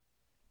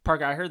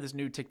Parker, I heard this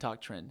new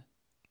TikTok trend.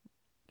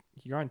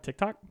 You're on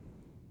TikTok?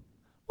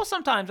 Well,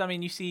 sometimes, I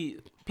mean, you see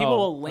people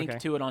will link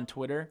to it on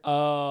Twitter.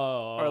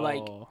 Oh. Or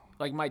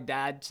like my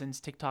dad sends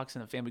TikToks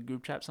in a family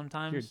group chat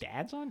sometimes. Your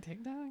dad's on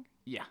TikTok?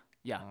 Yeah.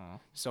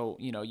 So,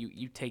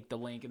 you take the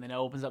link and then it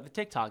opens up the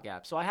TikTok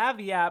app. So I have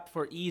the app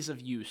for ease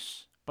of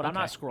use, but I'm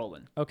not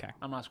scrolling. Okay.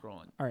 I'm not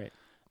scrolling. All right.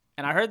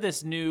 And I heard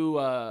this new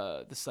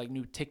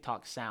new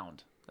TikTok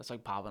sound that's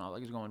like popping up,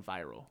 like it's going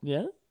viral.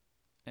 Yeah?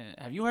 And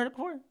have you heard it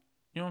before? You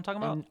know what I'm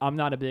talking about? I'm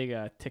not a big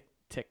tick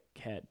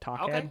head,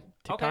 talk head.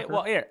 Okay,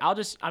 well, here,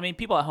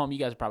 people at home, you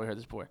guys have probably heard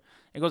this before.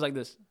 It goes like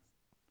this.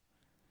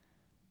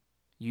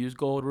 Use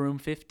Gold Room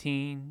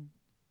 15.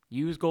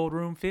 Use Gold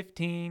Room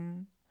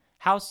 15.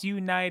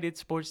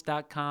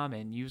 HouseUnitedSports.com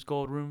and use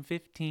Gold Room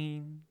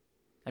 15.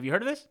 Have you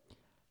heard of this?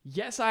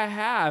 Yes, I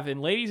have.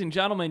 And ladies and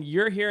gentlemen,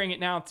 you're hearing it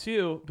now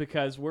too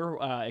because we're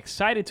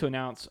excited to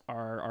announce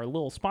our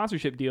little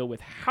sponsorship deal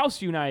with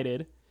House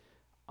United.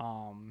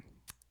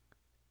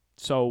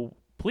 So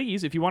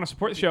please, if you want to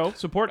support the show,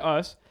 support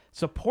us,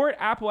 support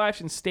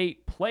Appalachian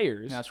State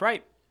players. That's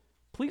right.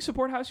 Please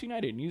support House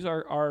United and use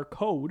our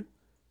code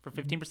for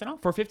 15%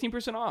 off. For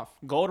 15% off.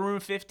 Gold Room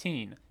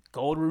 15.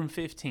 Gold Room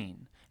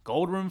 15.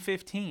 Gold Room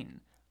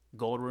 15.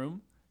 Gold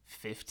Room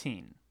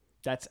 15.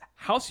 That's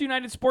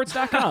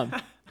HouseUnitedSports.com.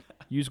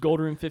 Use Gold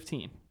Room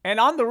 15. And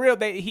on the real,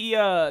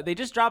 they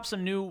just dropped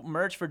some new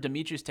merch for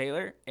Demetrius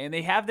Taylor, and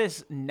they have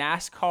this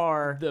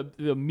NASCAR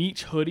the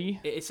Meech hoodie.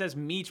 It says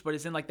Meech, but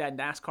it's in like that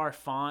NASCAR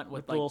font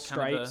with like little kind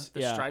stripes. of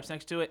the stripes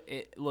next to it.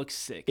 It looks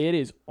sick. It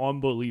is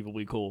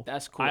unbelievably cool.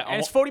 That's cool.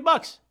 And it's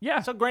 $40. Yeah,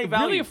 it's a great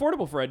value. Really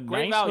affordable for a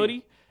great nice value.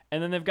 hoodie.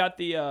 And then they've got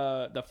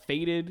the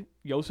faded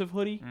Yosef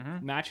hoodie,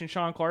 matching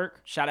Sean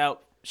Clark. Shout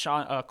out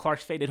Sean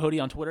Clark's faded hoodie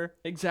on Twitter.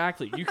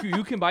 Exactly.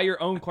 You can buy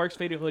your own Clark's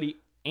faded hoodie,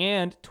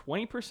 and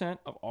 20%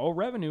 of all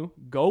revenue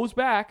goes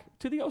back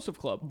to the Yosef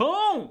Club.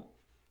 Boom!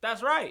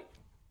 That's right.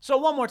 So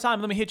one more time,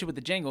 let me hit you with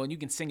the jingle, and you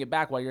can sing it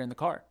back while you're in the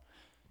car.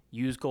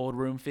 Use Gold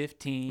Room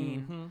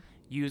 15.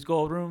 Use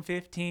Gold Room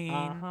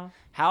 15.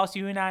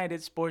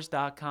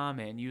 HouseUnitedSports.com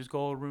and use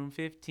Gold Room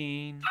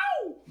 15.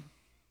 Ow!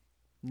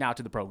 Now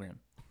to the program.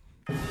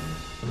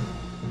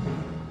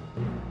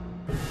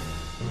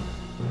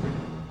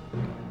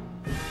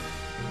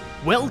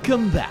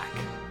 Welcome back.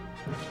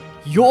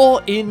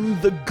 You're in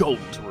the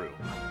Gold Room.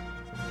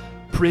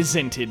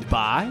 Presented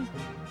by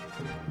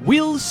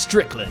Will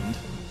Strickland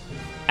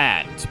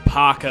and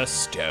Parker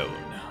Stone.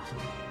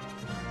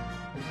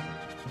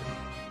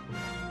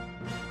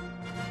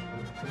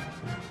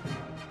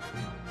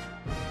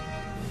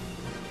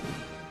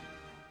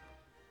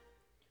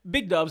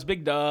 Big dubs,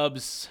 big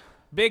dubs.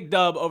 Big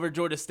dub over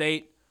Georgia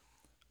State.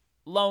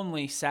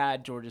 Lonely,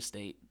 sad Georgia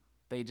State.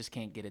 They just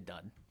can't get it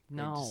done.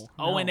 No.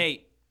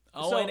 0-8.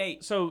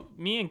 0-8. So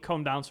me and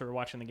Cone Bouncer were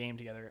watching the game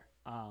together.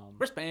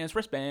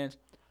 Wristbands.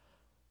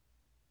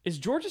 Is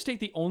Georgia State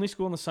the only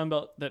school in the Sun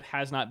Belt that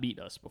has not beat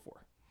us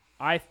before?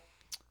 I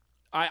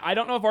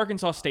don't know if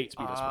Arkansas State's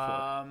beat us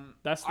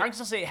before.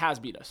 Arkansas State has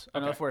beat us.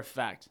 I know for a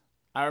fact.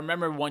 I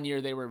remember one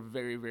year they were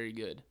very, very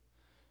good.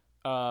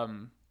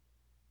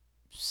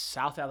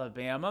 South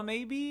Alabama,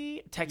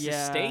 maybe? Texas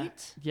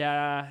State?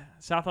 Yeah,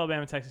 South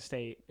Alabama, Texas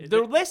State.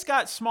 The list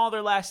got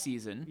smaller last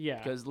season. Yeah.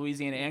 Because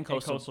Louisiana and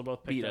Coastal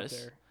both beat picked us. up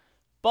there.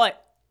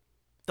 But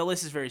the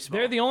list is very small.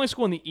 They're the only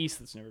school in the East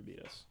that's never beat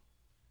us.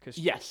 Because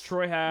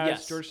Troy has,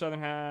 Yes. Georgia Southern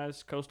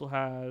has, Coastal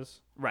has.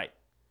 Right.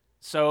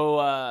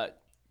 So,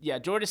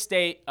 Georgia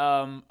State,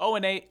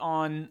 0-8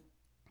 on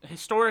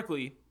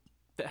historically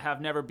that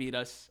have never beat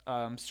us.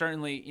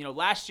 Certainly,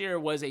 last year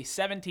was a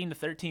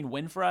 17-13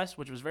 win for us,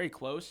 which was very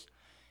close.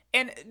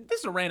 And this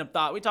is a random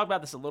thought. We talked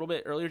about this a little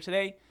bit earlier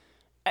today.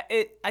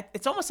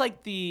 It's almost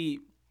like the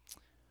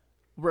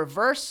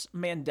reverse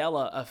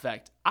Mandela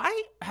effect.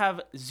 I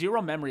have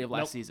zero memory of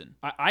last season.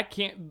 I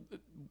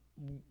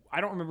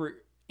don't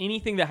remember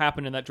anything that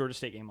happened in that Georgia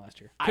State game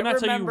last year. Could not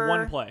tell you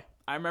one play.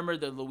 I remember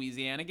the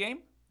Louisiana game.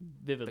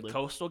 Vividly. The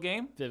Coastal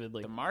game.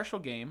 Vividly. The Marshall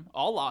game.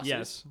 All losses.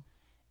 Yes.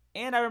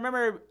 And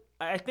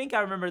I think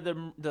I remember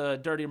the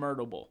Dirty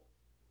Myrtle Bowl.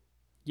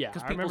 Yeah,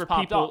 because I remember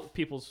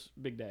people's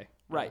big day.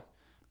 Right.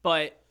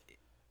 But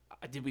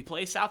did we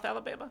play South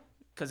Alabama?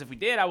 Because if we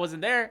did, I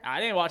wasn't there. I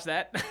didn't watch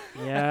that.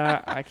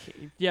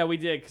 Yeah, we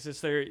did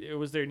because it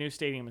was their new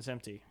stadium. It's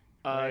empty.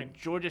 Right?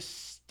 Georgia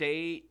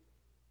State,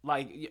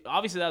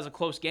 obviously that was a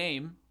close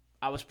game.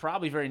 I was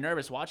probably very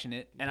nervous watching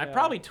it, and I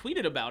probably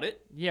tweeted about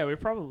it. Yeah, we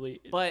probably.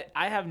 But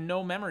I have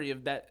no memory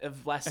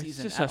of last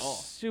season at all. It's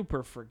just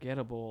super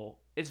forgettable.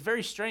 It's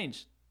very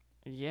strange.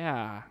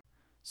 Yeah.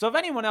 So if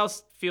anyone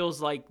else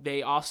feels like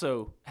they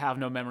also have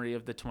no memory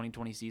of the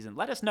 2020 season,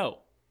 let us know.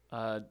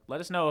 Let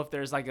us know if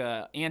there's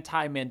a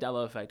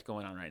anti-Mandela effect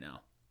going on right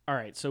now. All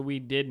right, so we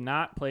did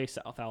not play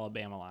South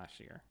Alabama last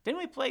year. Did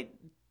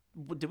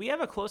we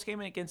have a close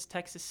game against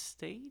Texas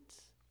State?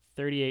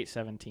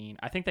 38-17.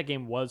 I think that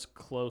game was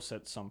close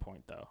at some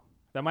point, though.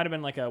 That might have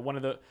been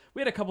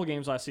we had a couple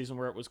games last season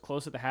where it was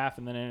close at the half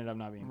and then ended up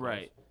not being close.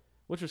 Right.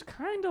 Which was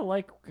kind of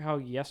like how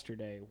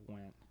yesterday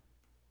went.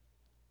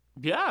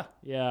 Yeah.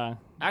 Yeah.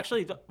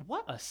 Actually,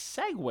 what a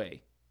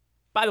segue.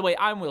 By the way,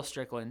 I'm Will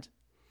Strickland.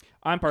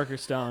 I'm Parker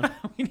Stone.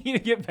 We need to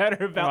get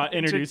better about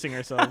introducing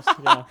ourselves.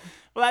 Yeah.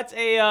 Well, that's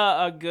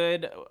a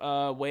good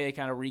way to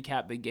kind of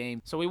recap the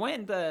game. So we went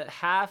into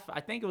half, I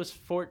think it was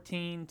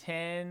 14-10,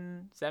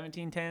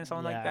 17-10,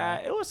 something like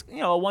that. It was,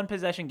 a one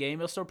possession game.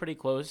 It was still pretty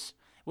close.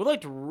 We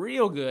looked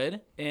real good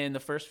in the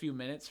first few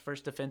minutes,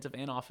 first defensive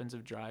and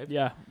offensive drive.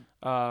 Yeah.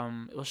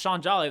 It was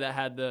Sean Jolly that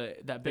had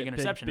that big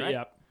interception, right?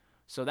 Yep.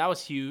 So that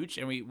was huge,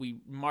 and we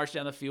marched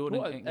down the field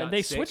and got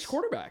they 6. switched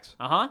quarterbacks.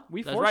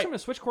 We forced them to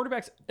switch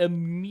quarterbacks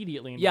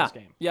immediately in this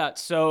game. Yeah.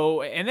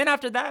 So and then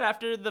after that,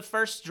 after the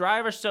first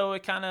drive or so,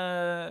 it kind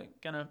of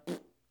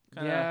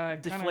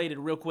deflated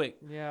real quick.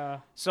 Yeah.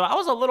 So I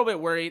was a little bit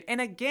worried.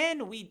 And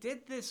again, we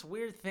did this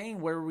weird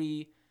thing where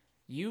we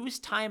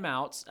used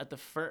timeouts at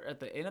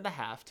the end of the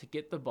half to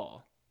get the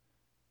ball,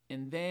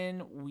 and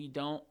then we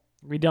don't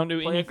do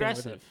anything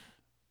aggressive. With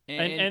it.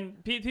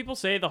 And people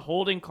say the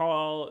holding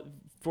call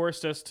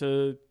forced us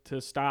to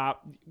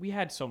stop. We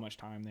had so much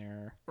time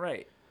there.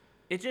 Right.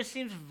 It just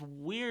seems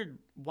weird.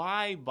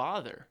 Why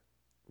bother?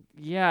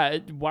 Yeah.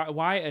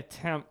 Why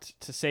attempt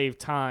to save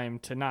time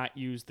to not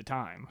use the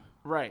time?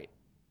 Right.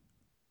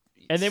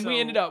 And then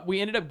we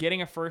ended up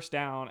getting a first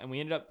down, and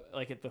we ended up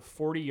like at the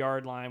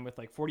 40-yard line with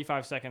like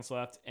 45 seconds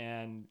left,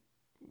 and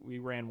we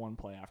ran one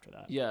play after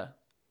that. Yeah.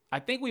 I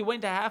think we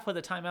went to half with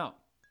a timeout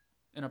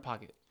in our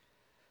pocket.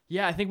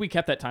 Yeah, I think we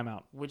kept that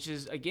timeout. Which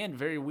is, again,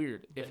 very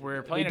weird. If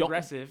we're playing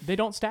aggressive. They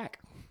don't stack.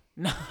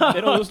 No.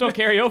 Those don't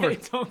carry over. They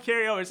don't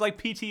carry over. It's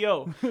like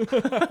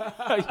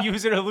PTO.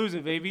 Use it or lose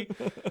it, baby.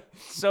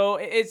 So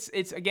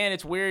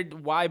it's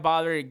weird. Why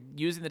bother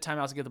using the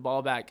timeouts to get the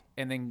ball back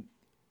and then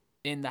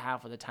in the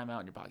half with a timeout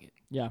in your pocket?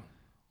 Yeah.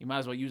 You might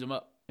as well use them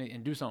up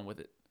and do something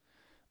with it.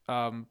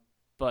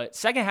 But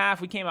second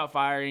half, we came out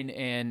firing,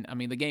 and,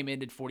 the game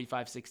ended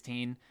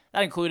 45-16.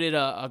 That included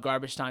a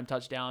garbage time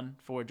touchdown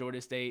for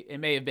Georgia State. It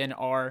may have been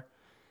our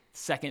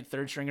second,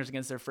 third stringers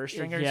against their first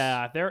stringers.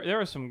 Yeah, there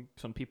were some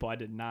people I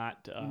did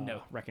not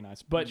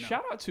recognize. But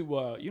shout out to,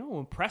 who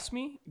impressed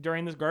me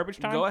during this garbage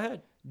time? Go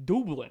ahead.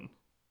 Dublin,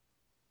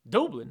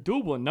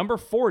 number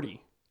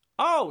 40.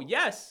 Oh,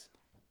 yes.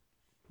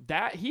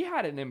 That he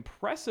had an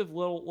impressive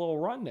little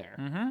run there.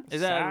 Mm-hmm.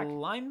 Is that a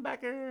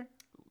linebacker?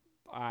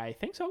 I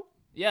think so.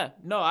 Yeah.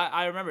 No,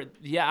 I remember.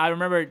 Yeah, I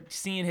remember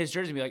seeing his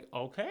jersey and be like,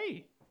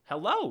 okay,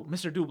 hello,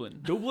 Mr.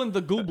 Dublin. Dublin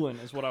the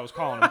Gooblin is what I was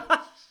calling him.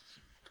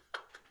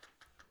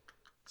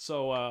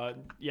 So,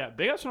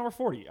 big ups to number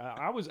 40.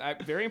 I was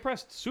very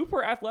impressed.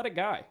 Super athletic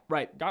guy.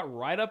 Right. Got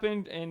right up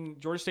in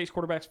Georgia State's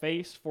quarterback's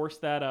face,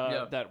 forced that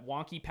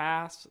wonky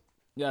pass.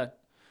 Yeah.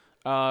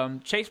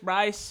 Chase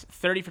Bryce,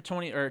 30 for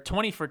 20 or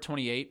 20 for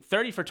 28,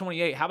 30 for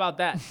 28. How about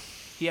that?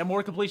 He had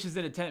more completions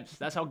than attempts.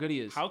 That's how good he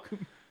is.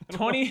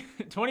 20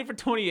 for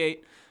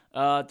 28,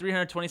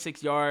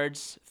 326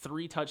 yards,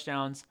 3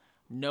 touchdowns,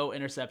 no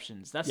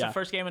interceptions. That's the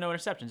first game with no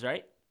interceptions,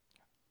 right?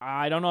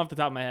 I don't know off the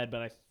top of my head,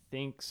 but I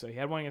think so. He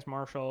had one against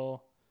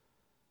Marshall.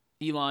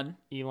 Elon,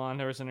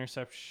 there was an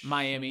interception.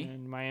 Miami,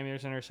 there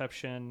was an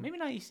interception. Maybe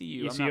not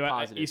ECU. I'm not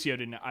positive. ECU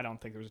didn't. I don't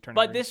think there was a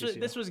turnover. But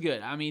this was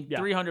good.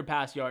 300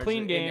 pass yards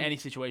clean game in any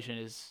situation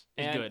is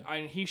good.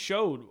 And he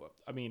showed.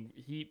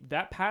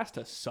 That pass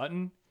to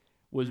Sutton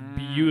was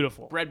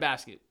beautiful.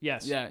 Breadbasket.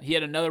 Yes. Yeah. He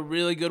had another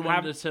really good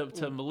one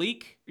to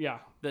Malik. Yeah.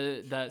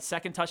 The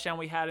second touchdown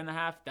we had in the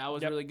half, that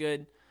was really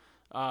good.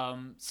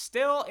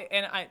 Still,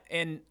 and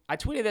I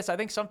tweeted this. I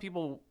think some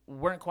people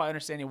weren't quite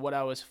understanding what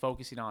I was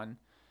focusing on.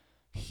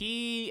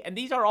 And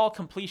these are all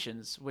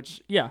completions,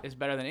 which is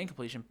better than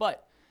incompletion.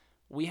 But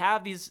we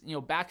have these,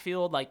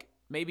 backfield, like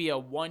maybe a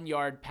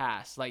 1-yard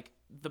pass. Like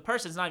the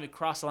person's not even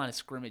crossed the line of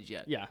scrimmage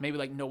yet. Yeah. Maybe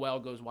like Noel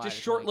goes wide. Just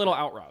short little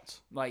out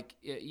routes. Like,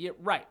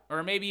 right.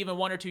 Or maybe even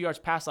 1 or 2 yards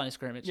past line of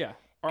scrimmage. Yeah.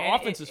 Our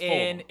offense is full.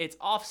 And it's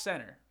off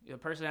center. The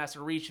person has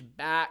to reach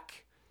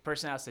back.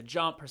 Person has to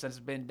jump. Person has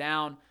to bend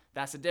down.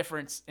 That's the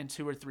difference in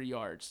 2 or 3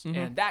 yards. Mm-hmm.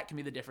 And that can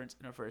be the difference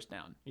in a first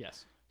down.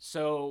 Yes.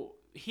 So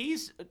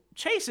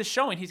Chase is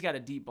showing he's got a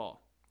deep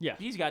ball. Yeah.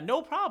 He's got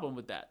no problem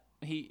with that.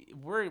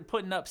 We're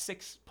putting up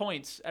 6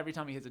 points every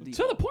time he hits a deep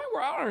to ball. The point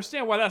where I don't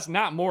understand why that's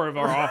not more of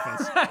our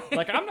offense.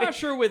 Like, I'm not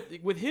sure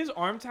with his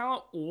arm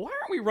talent, why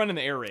aren't we running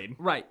the air raid?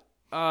 Right.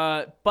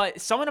 But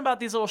something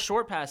about these little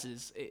short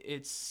passes,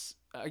 it's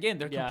again,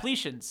 they're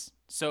completions.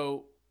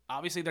 So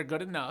obviously they're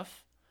good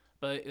enough,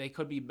 but they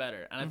could be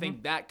better. And I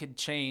think that could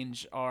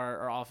change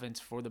our offense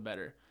for the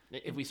better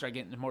if we start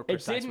getting more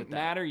precise with that. It didn't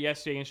matter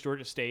yesterday against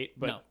Georgia State,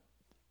 but no.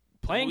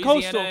 Playing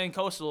Louisiana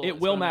coastal, it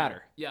will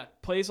matter. Yeah.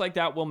 Plays like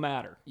that will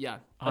matter. Yeah,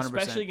 100%.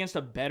 Especially against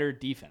a better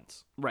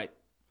defense. Right.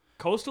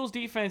 Coastal's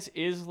defense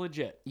is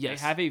legit. Yes.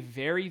 They have a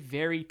very,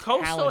 very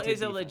Coastal talented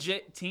is defense. a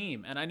legit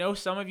team, and I know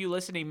some of you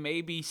listening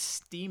may be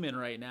steaming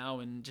right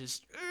now and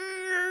just.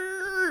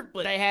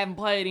 But they haven't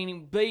played any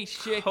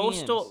beast chickens.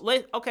 Coastal.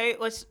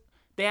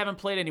 They haven't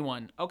played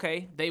anyone.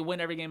 Okay, they win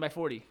every game by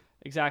 40.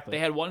 Exactly. They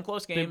had one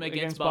close game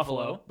against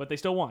Buffalo, but they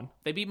still won.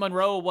 They beat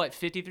Monroe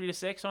 53-6,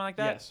 something like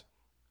that. Yes.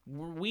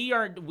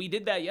 We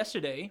did that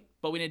yesterday,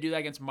 but we didn't do that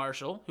against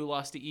Marshall, who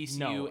lost to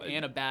ECU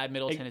and a bad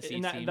Middle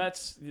Tennessee team.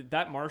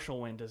 That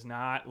Marshall win does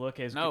not look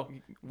as no.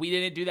 good. We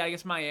didn't do that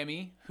against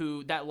Miami,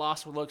 who that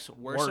loss looks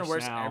worse and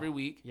worse now. every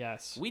week.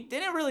 Yes, we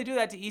didn't really do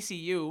that to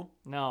ECU.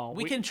 No,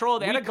 we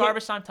controlled. They had a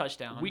garbage time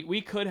touchdown.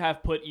 We could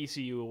have put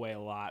ECU away a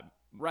lot.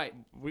 Right.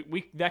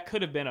 We that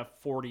could have been a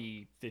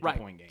 40, 50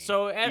 point game.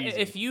 So Easy.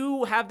 if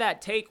you have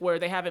that take where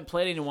they haven't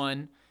played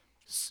anyone,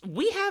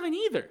 we haven't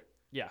either.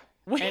 Yeah.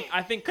 And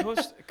I think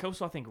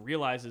Coastal, I think,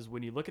 realizes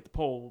when you look at the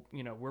poll,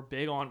 we're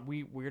big on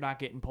we're not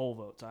getting poll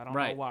votes. I don't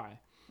know why.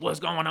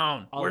 What's going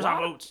on? Where's our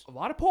votes? A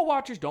lot of poll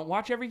watchers don't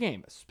watch every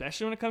game,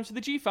 especially when it comes to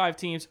the G5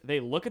 teams. They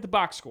look at the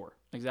box score.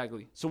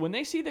 Exactly. So when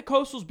they see the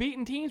Coastal's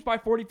beating teams by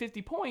 40,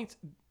 50 points,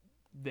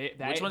 they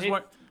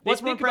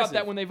think about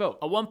that when they vote.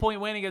 A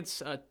 1-point win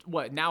against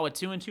now a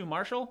 2-2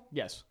 Marshall?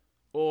 Yes.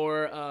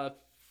 Or a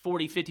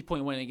 40,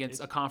 50-point win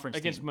against a conference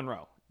against team.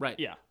 Monroe. Right.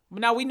 Yeah.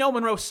 Now, we know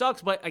Monroe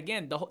sucks, but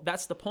again,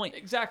 that's the point.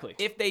 Exactly.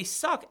 If they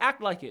suck,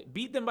 act like it.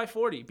 Beat them by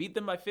 40. Beat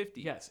them by 50.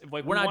 Yes.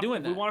 We're not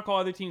doing that. If we want to call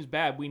other teams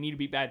bad, we need to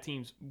beat bad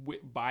teams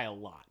by a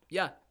lot.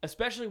 Yeah.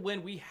 Especially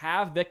when we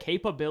have the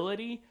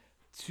capability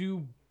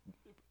to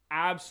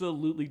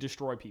absolutely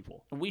destroy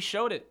people. We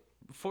showed it.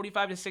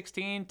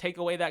 45-16, take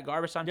away that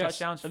garbage time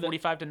touchdowns,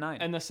 45-9.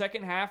 And the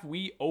second half,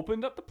 we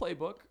opened up the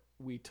playbook.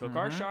 We took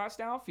our shots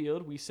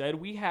downfield. We said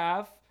we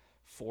have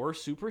 4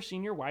 super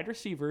senior wide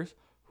receivers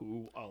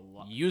who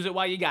use it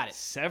while you got it.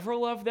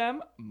 Several of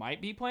them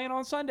might be playing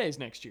on Sundays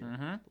next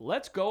year.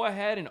 Let's go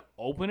ahead and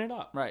open it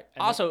up. Right.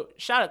 And also,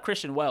 shout out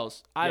Christian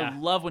Wells. I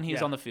love when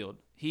he's on the field.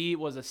 He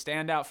was a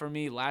standout for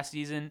me last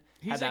season.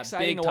 He's had that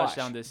exciting big to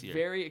touchdown watch. this year.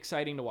 Very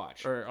exciting to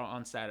watch. Or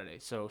on Saturday.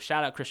 So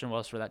shout out Christian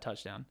Wells for that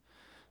touchdown.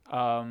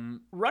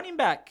 Running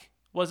back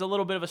was a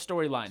little bit of a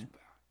storyline.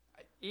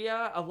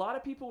 Yeah, a lot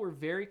of people were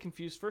very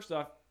confused. First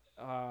off,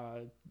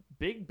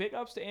 big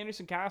ups to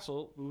Anderson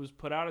Castle, who was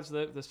put out as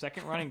the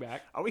second running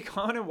back. Are we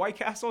calling him White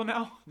Castle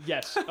now?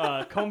 Yes.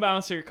 Cone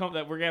Bouncer,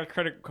 we're going to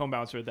credit Cone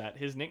Bouncer with that.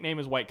 His nickname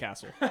is White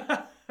Castle.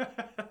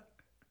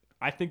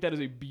 I think that is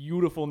a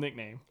beautiful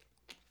nickname.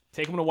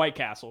 Take him to White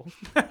Castle.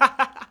 Get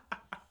a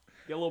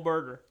little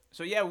burger.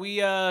 So, yeah,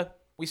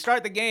 we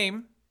start the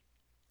game.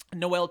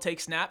 Noel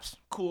takes snaps.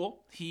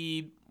 Cool.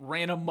 He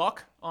ran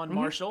amok on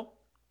Marshall.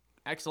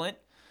 Excellent.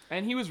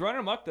 And he was running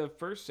amok the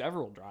first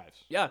several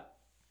drives. Yeah.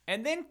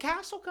 And then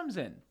Castle comes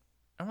in.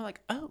 And we're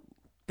like, oh,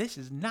 this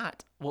is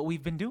not what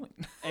we've been doing.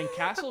 And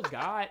Castle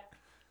got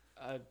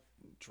a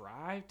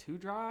drive, 2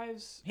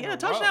 drives. He had a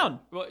touchdown.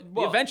 Well,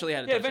 he eventually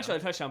had a touchdown. Eventually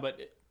had a touchdown. But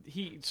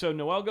so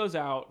Noel goes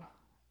out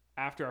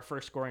after our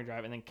first scoring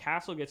drive. And then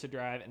Castle gets a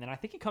drive. And then I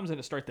think he comes in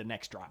to start the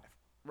next drive.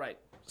 Right.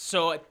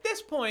 So at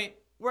this point,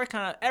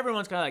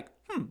 everyone's kind of like,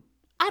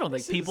 I don't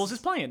think Peoples is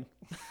playing.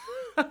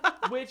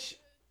 Which,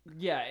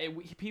 yeah,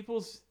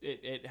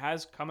 it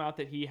has come out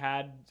that he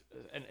had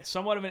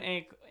somewhat of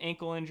an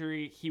ankle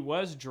injury. He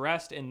was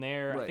dressed in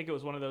there. Right. I think it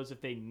was one of those, if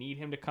they need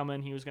him to come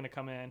in, he was going to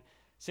come in.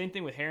 Same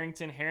thing with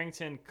Harrington.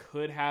 Harrington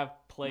could have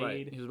played.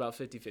 Right. He was about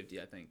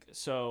 50-50, I think.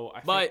 So,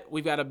 but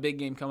we've got a big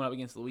game coming up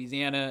against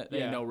Louisiana.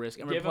 They no risk.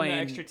 And we're playing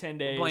the extra 10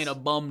 days. We're playing a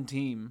bum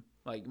team.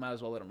 Like, might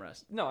as well let him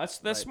rest. No,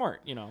 that's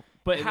smart,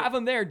 But have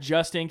him there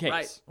just in case.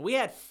 Right. We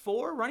had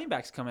 4 running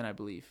backs come in, I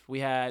believe. We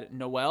had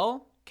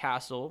Noel,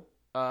 Castle,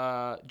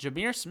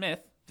 Jameer Smith,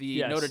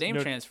 the Notre Dame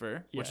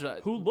transfer, which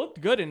who looked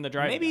good in the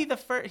drive. Maybe the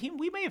first.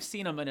 We may have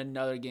seen him in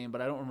another game,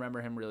 but I don't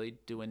remember him really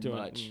doing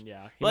much.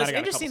 Yeah. But it's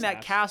interesting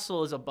that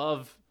Castle is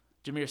above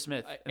Jameer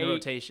Smith in the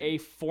rotation. A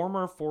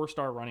former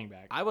 4-star running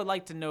back. I would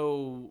like to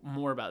know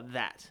more about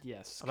that.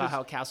 Yes. About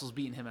how Castle's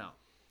beating him out.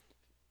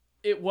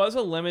 It was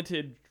a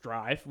limited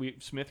drive.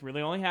 Smith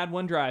really only had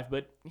 1 drive,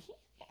 but he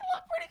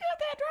looked pretty good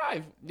that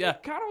drive. Yeah.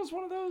 It kind of was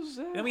one of those.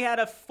 Then we had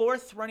a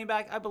 4th running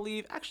back, I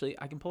believe. Actually,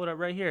 I can pull it up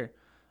right here.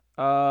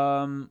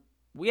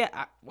 Wait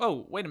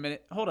a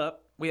minute. Hold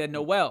up. We had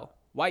Noel,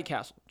 White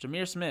Castle,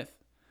 Jameer Smith,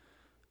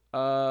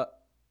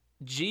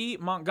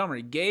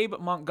 Gabe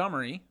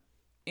Montgomery,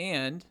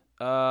 and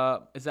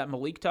is that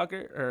Malik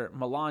Tucker or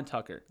Milan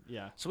Tucker?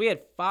 Yeah. So we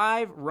had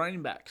 5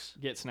 running backs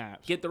get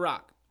snaps. Get the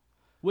rock.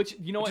 Which,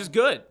 what is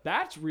good.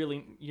 That's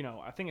really,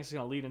 I think it's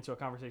going to lead into a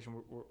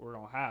conversation we're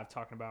going to have,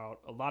 talking about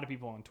a lot of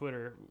people on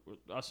Twitter,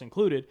 us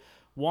included,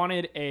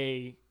 wanted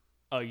a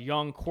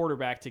young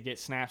quarterback to get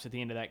snaps at the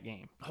end of that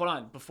game. Hold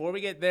on. Before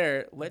we get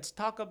there, let's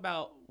talk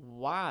about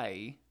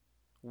why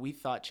we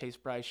thought Chase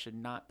Bryce should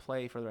not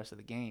play for the rest of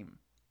the game.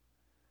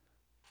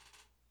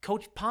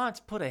 Coach Ponce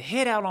put a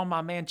hit out on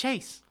my man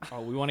Chase. Oh,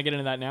 we want to get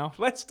into that now?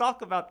 Let's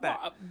talk about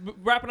that.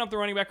 Wrapping up the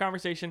running back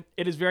conversation,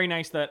 it is very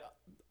nice that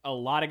a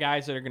lot of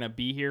guys that are going to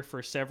be here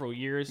for several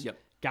years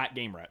got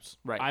game reps.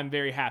 Right. I'm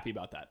very happy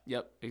about that.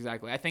 Yep,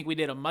 exactly. I think we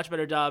did a much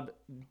better job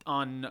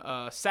on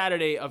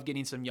Saturday of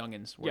getting some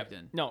youngins worked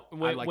in. No,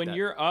 when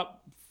you're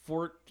up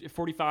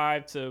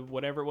 45 to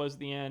whatever it was at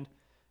the end,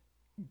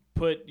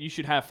 you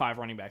should have 5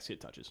 running backs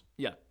hit touches.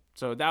 Yeah,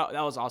 so that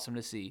was awesome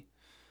to see.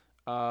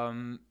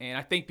 And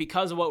I think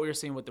because of what we were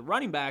seeing with the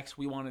running backs,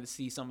 we wanted to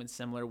see something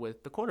similar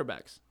with the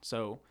quarterbacks.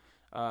 So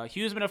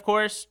Huseman, of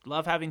course,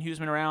 love having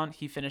Huseman around.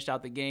 He finished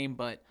out the game,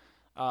 but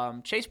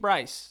Chase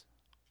Bryce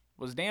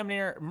was damn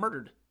near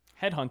murdered.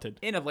 Headhunted.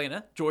 In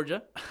Atlanta,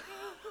 Georgia.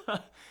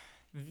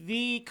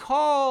 The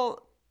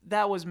call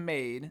that was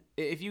made,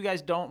 if you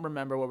guys don't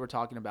remember what we're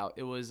talking about,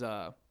 it was,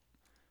 what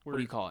do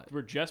you call it?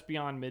 We're just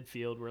beyond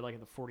midfield. We're like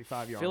at the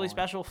 45-yard Philly line.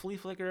 special, flea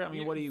flicker? I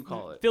mean, what do you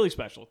call it? Philly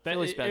special.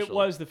 Philly special. It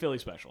was the Philly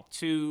special.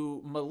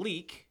 To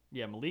Malik.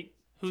 Yeah, Malik.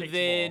 Who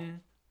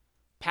then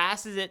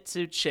passes it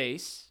to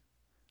Chase.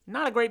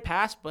 Not a great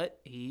pass, but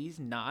he's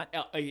not.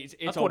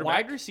 It's a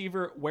wide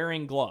receiver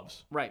wearing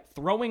gloves. Right.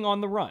 Throwing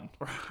on the run.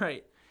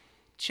 Right.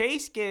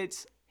 Chase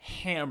gets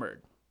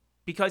hammered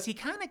because he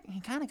kind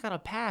of got a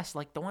pass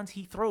like the ones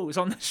he throws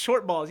on the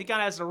short balls. He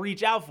kind of has to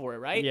reach out for it,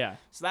 right? Yeah.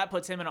 So that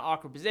puts him in an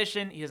awkward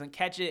position. He doesn't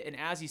catch it, and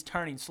as he's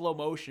turning slow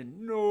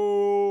motion,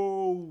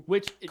 no,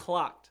 which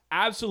clocked.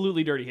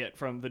 Absolutely dirty hit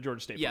from the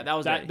Georgia State player. Yeah, that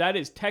was dirty. That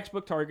is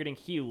textbook targeting.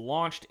 He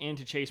launched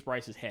into Chase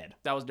Bryce's head.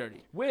 That was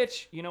dirty.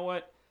 Which, you know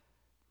what?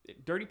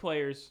 Dirty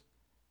players,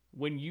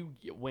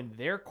 when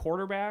their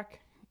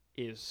quarterback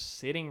is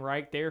sitting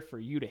right there for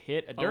you to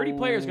hit, a dirty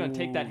player is going to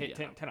take that hit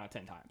 10 out of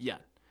 10 times. Yeah.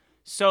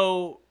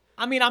 So,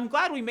 I mean, I'm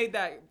glad we made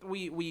that.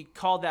 We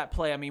called that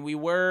play. I mean, we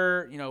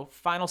were,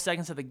 final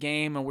seconds of the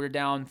game, and we're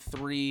down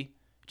 3.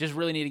 Just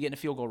really need to get in a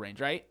field goal range,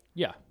 right?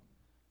 Yeah.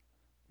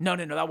 No,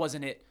 that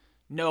wasn't it.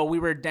 No, we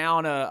were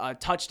down a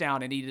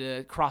touchdown and needed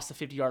to cross the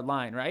 50-yard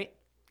line, right?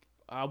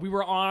 We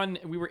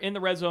were in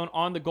the red zone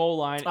on the goal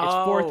line. It's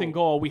 4th and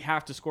goal. We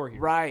have to score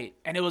here. Right.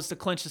 And it was to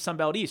clinch the Sun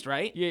Belt East,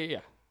 right? Yeah.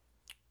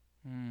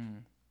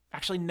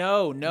 Actually,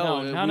 no.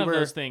 None of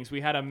those things. We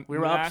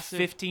were up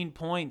 15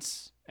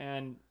 points.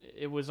 And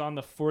it was on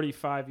the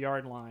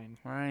 45-yard line.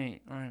 Right.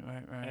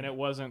 And it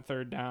wasn't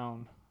 3rd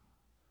down.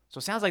 So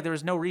it sounds like there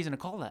was no reason to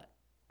call that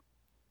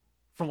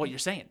from what you're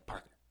saying,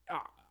 Parker.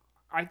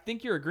 I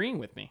think you're agreeing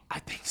with me. I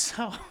think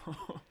so.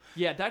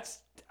 Yeah,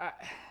 that's...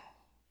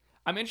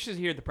 I'm interested to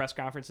hear the press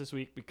conference this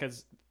week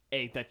because,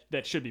 A,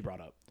 that should be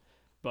brought up.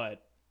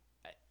 But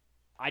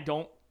I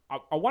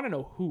want to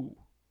know who.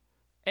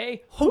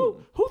 A,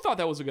 who thought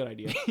that was a good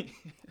idea?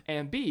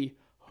 And B,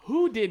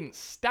 who didn't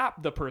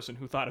stop the person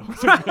who thought it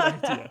was a good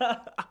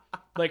idea?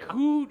 Like,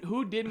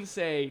 who didn't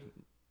say,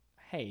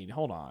 hey,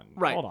 hold on.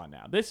 Right. Hold on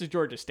now. This is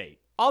Georgia State.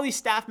 All these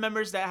staff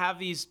members that have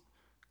these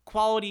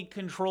quality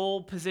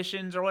control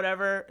positions or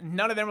whatever,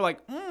 none of them were like,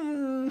 we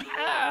sure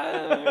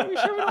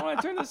we don't want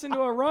to turn this into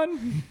a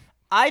run?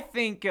 I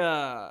think,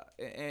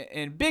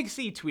 and Big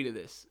C tweeted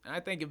this. And I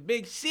think if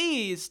Big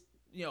C is,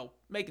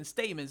 making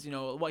statements,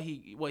 what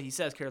he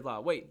says carries a lot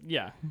of weight.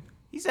 Yeah.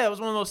 He said it was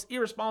one of the most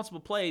irresponsible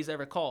plays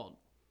ever called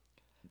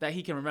that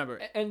he can remember.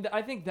 And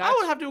I think I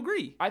would have to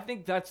agree. I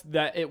think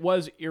that it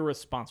was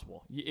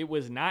irresponsible. It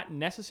was not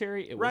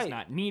necessary. It was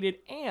not needed.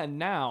 And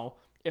now,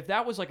 if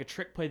that was like a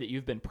trick play that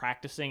you've been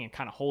practicing and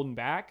kind of holding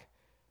back,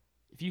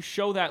 if you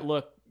show that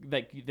look,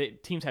 the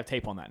teams have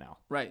tape on that now.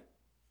 Right.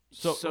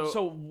 So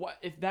what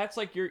if that's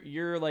like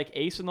you're like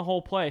ace in the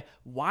whole play?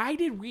 Why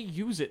did we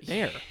use it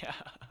there? Yeah.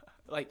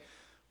 Like,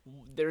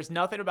 there's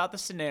nothing about the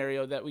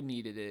scenario that we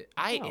needed it.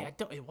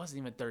 It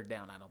wasn't even 3rd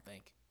down, I don't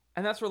think.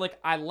 And that's where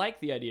I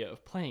like the idea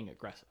of playing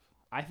aggressive.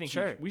 I think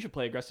we should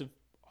play aggressive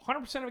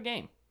 100% of a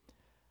game.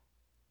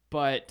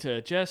 But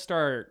to just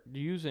start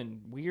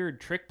using weird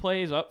trick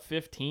plays up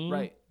 15.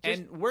 Right.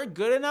 And we're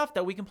good enough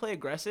that we can play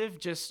aggressive,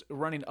 just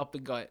running up the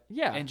gut.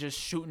 Yeah. And just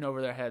shooting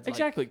over their heads.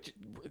 Exactly.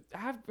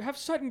 Have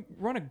Sutton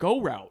run a go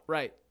route.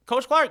 Right.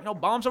 Coach Clark, no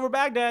bombs over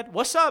Baghdad.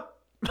 What's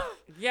up?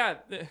 Yeah.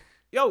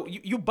 Yo,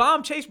 you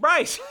bombed Chase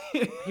Bryce.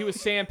 He was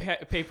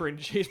sandpapering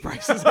Chase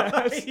Bryce's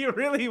ass. He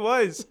really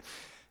was.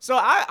 So,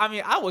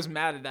 I was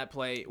mad at that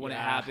play when it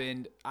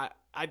happened. I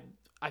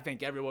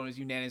think everyone was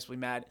unanimously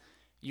mad.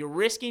 You're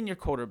risking your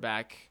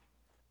quarterback.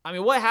 I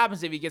mean, what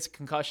happens if he gets a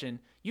concussion?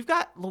 You've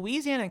got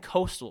Louisiana and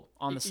Coastal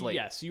on the slate.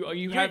 Yes,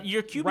 you have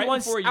your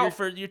QB1's out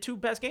for your 2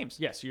 best games.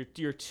 Yes,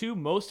 your 2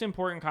 most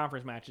important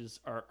conference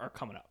matches are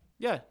coming up.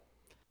 Yeah.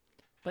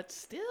 But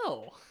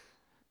still.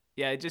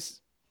 Yeah,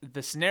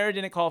 the scenario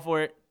didn't call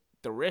for it.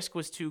 The risk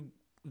was too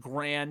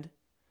grand.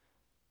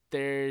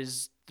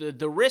 There's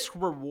the risk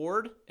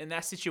reward in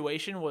that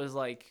situation was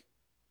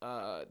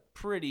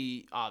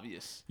pretty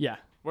obvious. Yeah.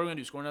 What are we going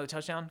to do? Score another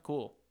touchdown?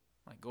 Cool.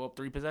 Go up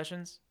 3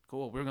 possessions?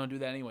 Cool. We're going to do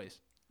that anyways.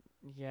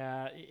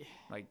 Yeah.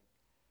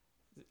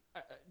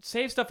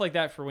 Save stuff like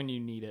that for when you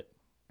need it,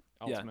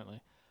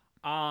 ultimately.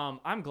 Yeah.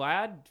 I'm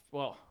glad.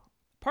 Well,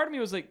 part of me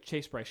was like,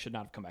 Chase Bryce should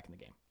not have come back in the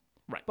game.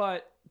 Right.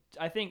 But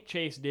I think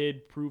Chase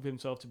did prove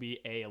himself to be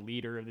a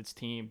leader of this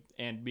team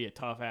and be a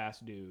tough-ass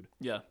dude.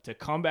 Yeah. To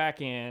come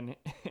back in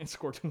and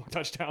score 2 more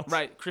touchdowns.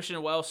 Right.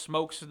 Christian Wells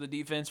smokes the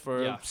defense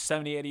for a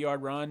 70,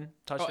 80-yard run,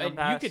 touchdown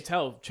pass. You could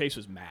tell Chase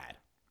was mad.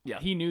 Yeah.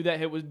 He knew that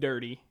hit was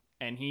dirty.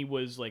 And he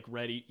was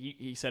ready.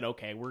 He said,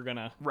 "Okay, we're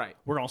gonna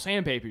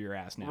sandpaper your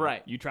ass now.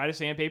 Right. You try to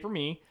sandpaper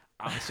me,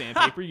 I'm gonna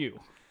sandpaper you."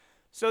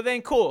 So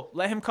then, cool.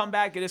 Let him come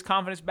back, get his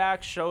confidence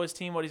back, show his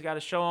team what he's got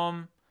to show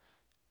him,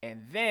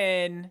 and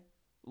then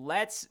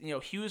let's,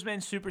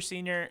 Huseman, super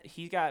senior,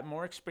 he's got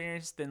more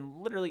experience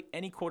than literally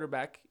any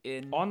quarterback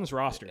on this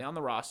roster. On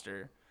the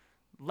roster.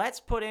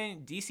 Let's put in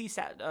DC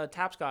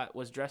Tapscott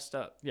was dressed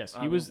up. Yes,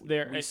 he was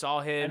there. We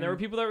saw him. And there were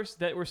people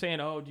that were saying,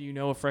 "Oh, do you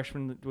know a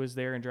freshman was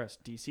there and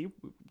dressed?" DC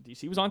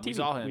was on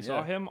TV. We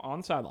saw him on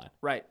the sideline.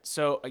 Right.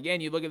 So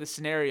again, you look at the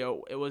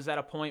scenario. It was at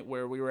a point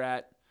where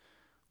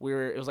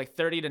it was like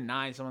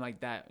 30-9, something like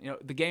that.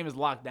 The game is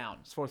locked down.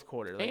 It's fourth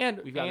quarter.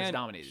 We've got this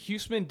dominated.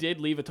 Huseman did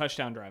leave a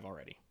touchdown drive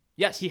already.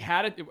 Yes. He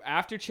had it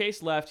after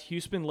Chase left.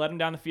 Huseman led him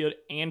down the field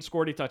and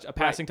scored a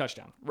passing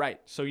touchdown. Right.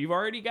 So you've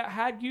already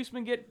had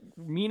Huseman get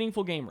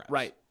meaningful game reps.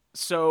 Right.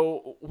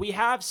 So we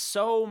have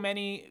so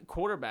many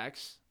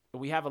quarterbacks.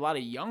 We have a lot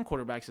of young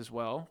quarterbacks as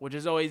well, which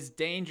is always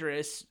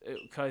dangerous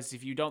because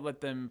if you don't let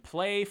them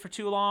play for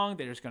too long,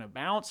 they're just going to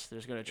bounce. They're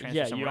just going to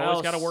transfer somewhere else. You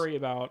always got to worry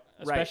about,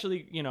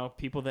 especially,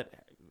 people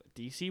that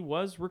DC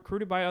was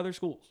recruited by other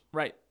schools.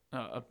 Right.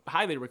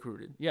 Highly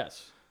recruited.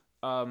 Yes.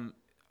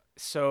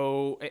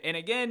 So, and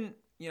again,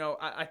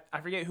 I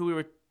forget who we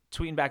were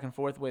tweeting back and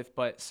forth with,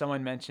 but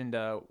someone mentioned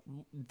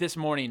this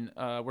morning,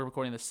 we're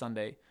recording this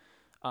Sunday,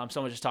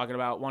 someone was just talking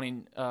about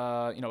wanting,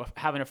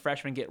 having a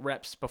freshman get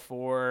reps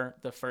before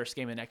the first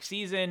game of next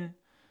season.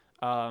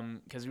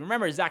 Because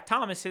remember, Zach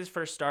Thomas, his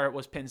first start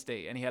was Penn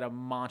State, and he had a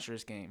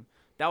monstrous game.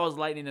 That was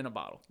lightning in a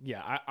bottle.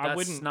 Yeah,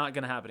 That's not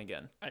going to happen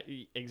again.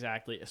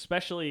 Exactly,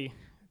 especially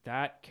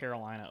that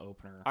Carolina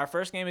opener. Our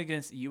first game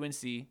against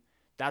UNC,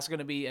 that's going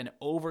to be an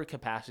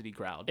overcapacity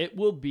crowd. It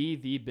will be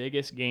the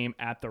biggest game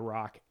at the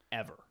Rock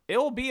ever. It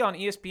will be on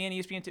ESPN,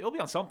 ESPN2. It'll be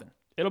on something.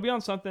 It'll be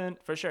on something.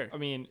 For sure. I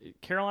mean,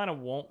 Carolina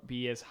won't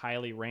be as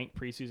highly ranked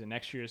preseason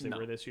next year as they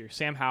were this year.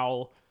 Sam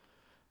Howell,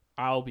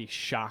 I'll be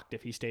shocked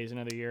if he stays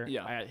another year.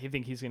 Yeah. I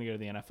think he's going to go to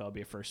the NFL,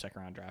 be a first,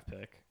 second round draft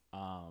pick.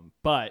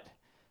 But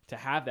to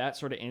have that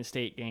sort of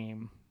in-state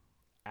game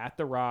at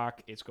the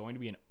Rock, it's going to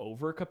be an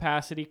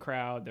overcapacity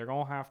crowd. They're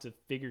going to have to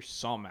figure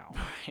some out.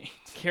 Right.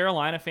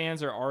 Carolina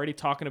fans are already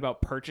talking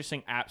about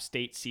purchasing App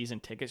State season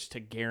tickets to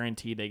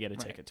guarantee they get a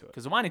ticket to it.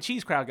 Because the Wine and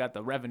Cheese crowd got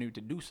the revenue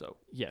to do so.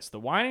 Yes, the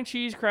Wine and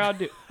Cheese crowd,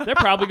 they're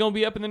probably going to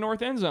be up in the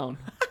north end zone.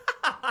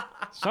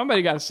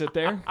 Somebody got to sit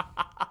there.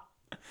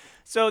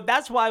 So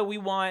that's why we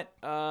want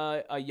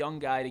a young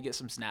guy to get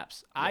some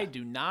snaps. Yeah. I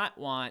do not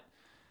want,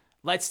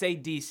 let's say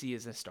DC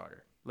is a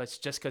starter.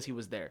 Just because he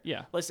was there.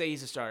 Yeah. Let's say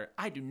he's a starter.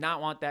 I do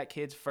not want that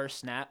kid's first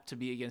snap to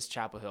be against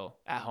Chapel Hill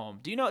at home.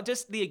 Do you know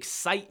just the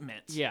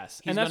excitement? Yes.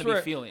 He's going to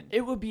be feeling.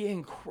 It would be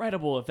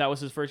incredible if that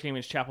was his first game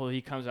against Chapel Hill.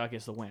 He comes out,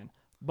 gets the win.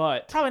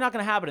 But probably not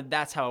going to happen, and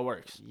that's how it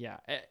works. Yeah.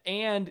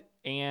 And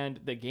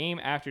the game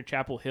after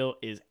Chapel Hill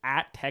is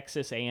at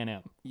Texas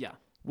A&M. Yeah.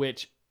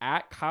 Which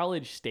at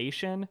College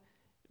Station,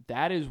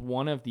 that is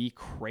one of the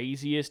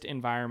craziest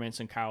environments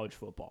in college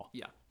football.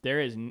 Yeah.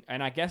 There is,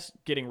 and I guess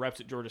getting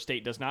reps at Georgia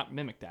State does not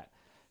mimic that.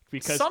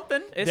 Because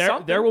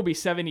there will be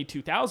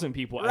 72,000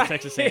 people at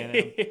Texas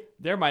A&M.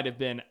 There might have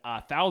been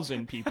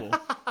 1,000 people.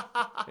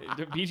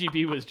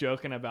 BGB was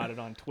joking about it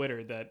on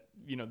Twitter that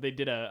they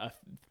did a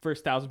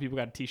first 1,000 people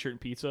got a T-shirt and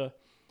pizza.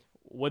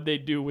 What'd they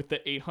do with the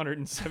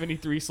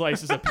 873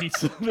 slices of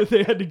pizza that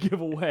they had to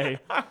give away?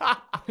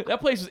 That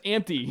place was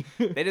empty.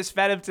 They just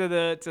fed him to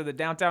the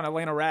downtown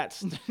Atlanta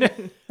Rats.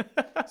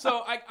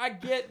 So I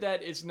get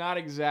that it's not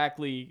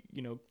exactly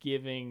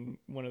giving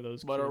one of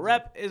those. But a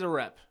rep is a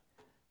rep.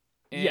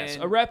 And yes,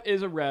 a rep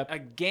is a rep. A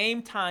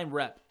game time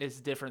rep is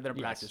different than a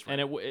practice rep.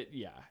 And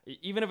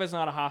even if it's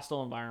not a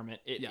hostile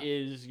environment,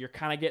 you're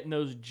kind of getting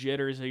those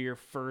jitters of your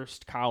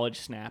first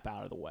college snap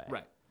out of the way.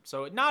 Right.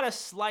 So not a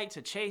slight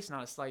to Chase,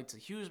 not a slight to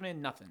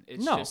Huseman, nothing.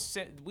 It's just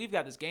we've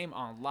got this game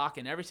on lock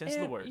in every sense of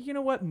the word. You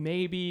know what?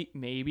 Maybe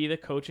the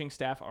coaching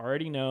staff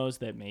already knows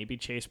that maybe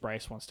Chase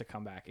Bryce wants to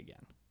come back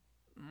again.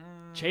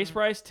 Chase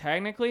Bryce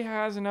technically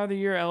has another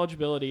year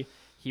eligibility.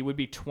 He would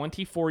be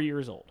 24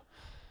 years old.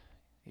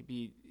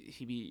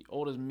 He'd be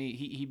old as me.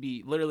 He'd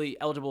be literally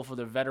eligible for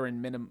the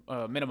veteran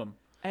minimum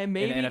and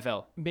maybe, in the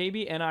NFL.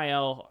 Maybe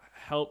NIL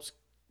helps,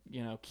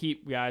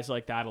 keep guys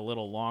like that a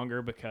little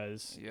longer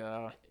because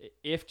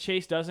if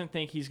Chase doesn't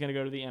think he's going to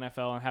go to the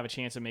NFL and have a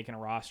chance of making a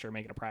roster,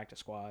 making a practice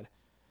squad,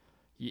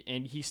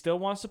 and he still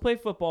wants to play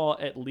football,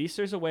 at least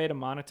there's a way to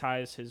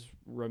monetize his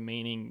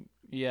remaining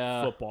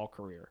football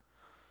career.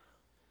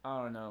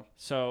 I don't know.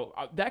 So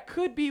that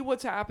could be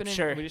what's happening.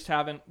 Sure. We just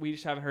haven't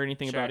heard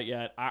anything about it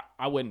yet.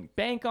 I wouldn't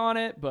bank on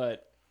it,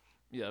 but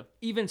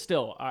even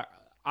still,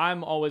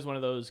 I'm always one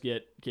of those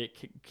get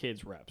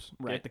kids reps.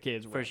 Right. Get the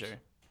kids reps. For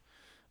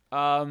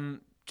sure.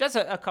 Just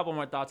a couple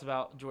more thoughts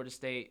about Georgia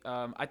State.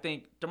 I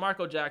think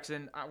DeMarco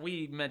Jackson,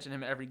 we mention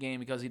him every game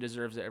because he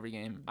deserves it every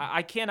game.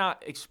 I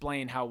cannot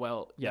explain how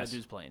well that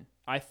dude's playing.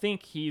 I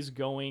think he's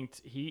going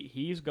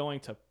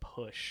to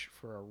push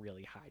for a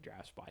really high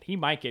draft spot. He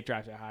might get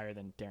drafted higher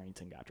than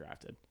Darrington got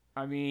drafted.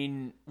 I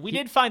mean, we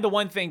did find the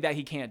one thing that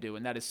he can't do,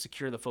 and that is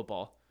secure the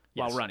football.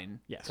 while running.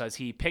 Yes. Because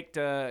he picked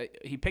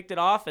it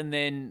off and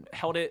then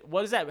held it.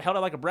 What is that? Held it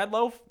like a bread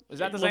loaf? Is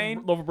that the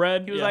saying? Loaf of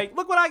bread. He was like,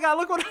 "Look what I got!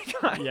 Look what I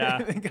got!" Yeah.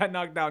 And then got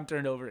knocked down, and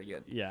turned over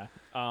again. Yeah.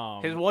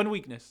 His one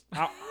weakness.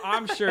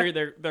 I'm sure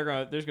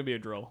there's gonna be a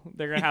drill.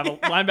 They're gonna have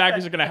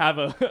linebackers are gonna have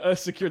a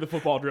secure the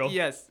football drill.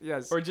 Yes.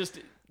 Or just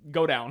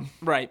go down.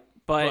 Right.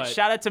 But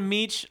shout out to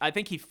Meach. I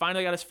think he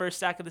finally got his first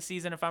sack of the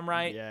season, if I'm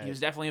right. Yeah. He was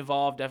definitely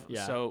involved.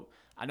 Yeah. So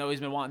I know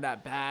he's been wanting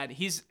that bad.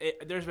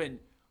 There's been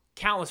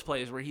countless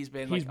plays where he's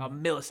been like a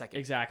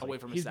millisecond away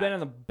from a sack. He's been in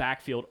the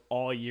backfield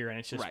all year, and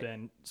it's just Right.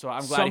 been so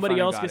I'm glad somebody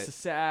else got gets it. a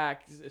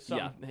sack.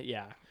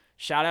 Yeah.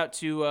 Shout out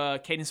to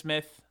Caden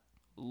Smith.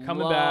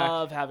 Coming back.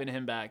 Love having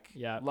him back.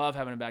 Yeah. Love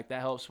having him back.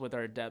 That helps with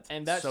our depth.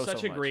 And that's so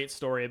such a much. great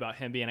story about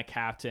him being a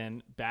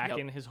captain back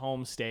in his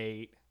home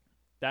state.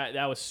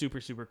 That was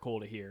super, super cool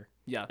to hear.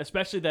 Yeah.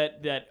 Especially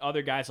that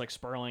other guys like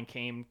Sperling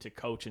came to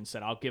coach and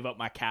said, I'll give up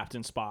my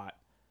captain spot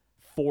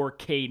for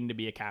Caden to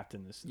be a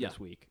captain this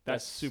week.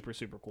 That's super,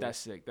 super cool. That's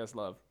sick. That's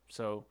love.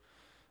 So,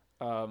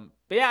 but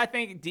yeah, I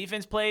think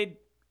defense played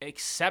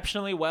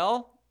exceptionally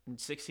well.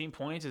 16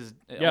 points is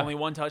only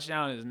one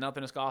touchdown is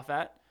nothing to scoff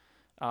at.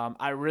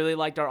 I really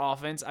liked our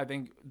offense. I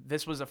think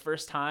this was the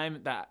first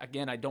time that,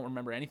 again, I don't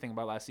remember anything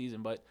about last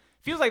season, but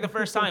feels like the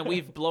first time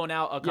we've blown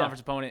out a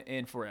conference opponent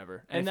in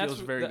forever. And it feels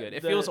very good.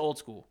 It feels old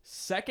school.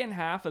 Second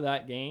half of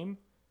that game,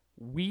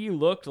 we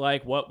looked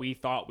like what we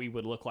thought we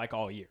would look like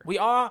all year. We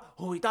are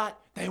who we thought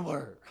they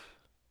were.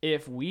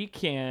 If we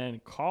can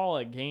call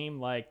a game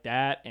like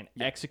that and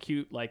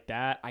execute like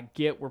that, I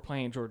get we're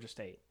playing Georgia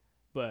State.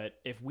 But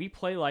if we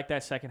play like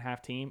that second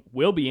half team,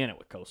 we'll be in it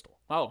with Coastal.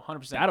 Oh,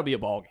 100%. That'll be a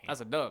ball game. That's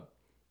a dub.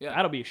 Yeah.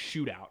 That'll be a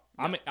shootout.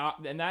 Yeah.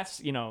 And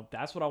that's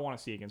what I want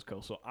to see against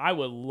Coastal. I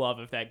would love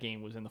if that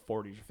game was in the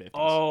 40s or 50s.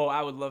 Oh,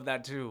 I would love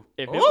that too.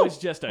 If it was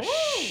just a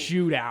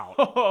shootout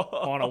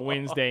on a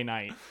Wednesday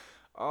night.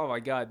 Oh my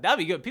God, that'd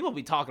be good. People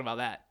be talking about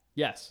that.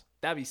 Yes,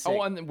 that'd be sick.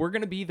 Oh, and we're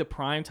gonna be the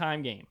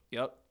primetime game.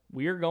 Yep.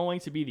 We are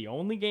going to be the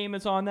only game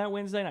that's on that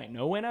Wednesday night.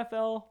 No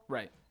NFL.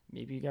 Right.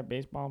 Maybe you got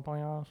baseball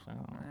playoffs. I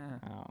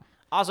don't know.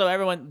 Also,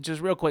 everyone,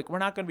 just real quick, we're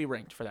not going to be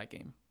ranked for that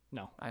game.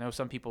 No. I know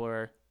some people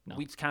are. No.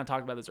 We kind of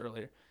talked about this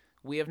earlier.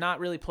 We have not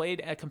really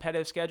played a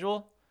competitive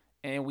schedule,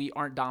 and we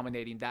aren't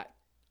dominating that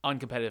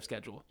uncompetitive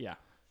schedule. Yeah.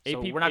 So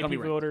we're not going to be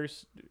ranked.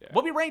 Voters.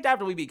 We'll be ranked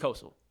after we beat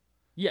Coastal.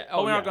 Yeah.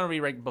 But we're not going to be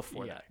ranked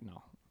before that.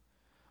 No.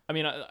 I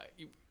mean,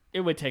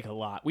 it would take a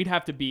lot. We'd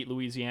have to beat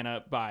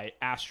Louisiana by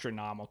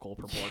astronomical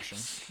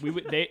proportions.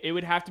 It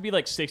would have to be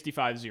like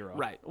 65-0.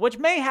 Right. Which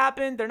may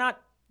happen. They're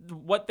not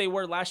what they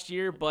were last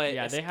year, but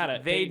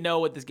they know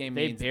what this game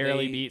means. They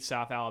barely beat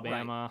South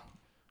Alabama.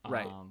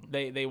 Right.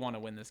 They want to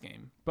win this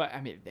game. But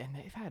I mean, and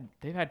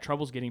they've had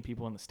troubles getting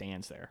people in the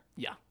stands there.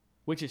 Yeah.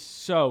 Which is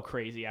so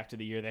crazy after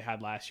the year they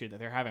had last year that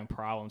they're having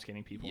problems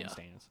getting people in the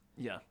stands.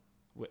 Yeah.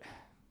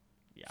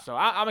 Yeah. So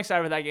I'm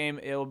excited for that game.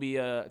 It'll be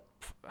a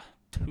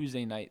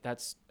Tuesday night.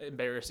 That's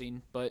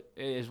embarrassing, but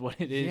it is what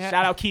it is. Yeah.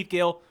 Shout out Keith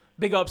Gill.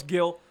 Big ups,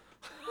 Gill.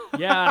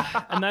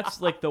 Yeah, and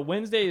that's like the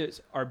Wednesdays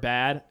are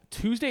bad.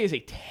 Tuesday is a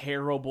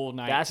terrible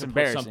night to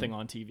put something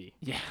on TV.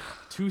 Yeah.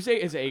 Tuesday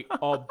is a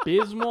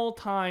abysmal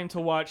time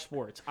to watch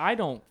sports. I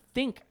don't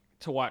think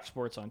to watch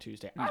sports on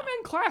Tuesday. No. I'm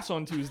in class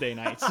on Tuesday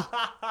nights.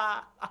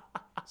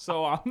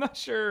 So I'm not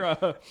sure.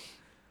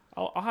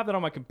 I'll have that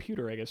on my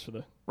computer, I guess, for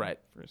the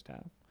first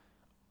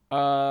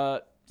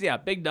half. Yeah,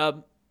 big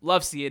dub.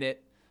 Love seeing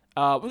it.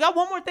 We got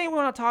one more thing we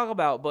want to talk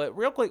about, but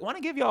real quick, want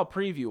to give y'all a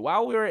preview.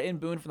 While we were in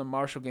Boone for the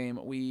Marshall game,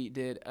 we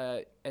did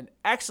an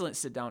excellent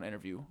sit-down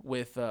interview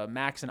with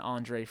Max and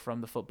Andre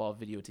from the football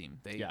video team.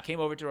 They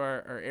came over to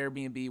our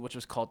Airbnb, which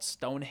was called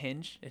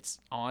Stonehenge. It's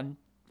on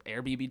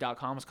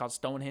Airbnb.com. It's called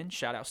Stonehenge.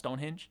 Shout out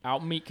Stonehenge.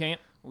 Out in meat camp.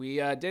 We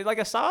did like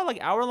a solid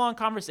hour-long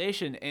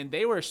conversation, and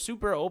they were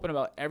super open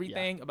about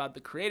everything, about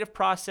the creative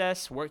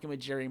process, working with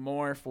Jerry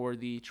Moore for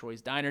the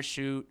Troy's Diner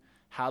shoot,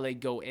 how they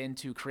go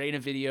into creating a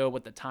video,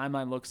 what the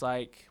timeline looks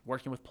like,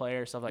 working with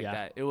players, stuff like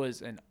that. It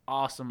was an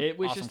awesome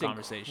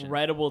conversation.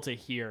 Incredible to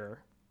hear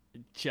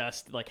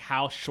just like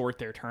how short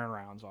their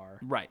turnarounds are.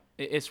 Right.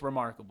 It's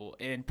remarkable.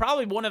 And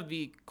probably one of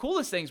the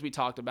coolest things we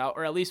talked about,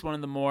 or at least one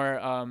of the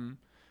more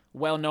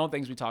well-known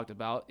things we talked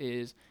about,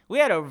 is we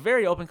had a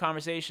very open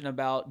conversation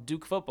about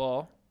Duke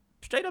football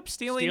straight up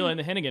stealing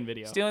the Hennigan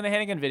video. Stealing the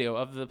Hennigan video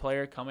of the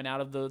player coming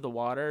out of the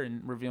water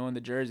and revealing the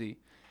jersey.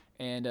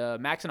 And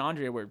Max and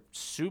Andre were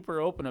super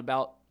open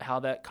about how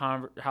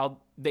how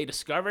they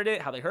discovered it,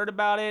 how they heard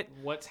about it,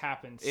 what's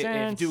happened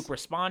if Duke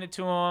responded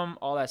to them,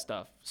 all that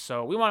stuff.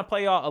 So we want to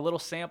play y'all a little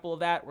sample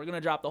of that. We're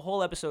gonna drop the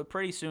whole episode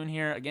pretty soon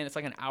here. Again, it's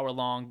like an hour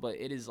long, but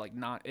it is like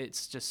not.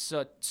 It's just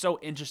so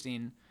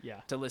interesting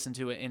to listen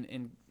to it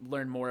and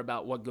learn more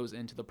about what goes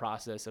into the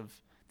process of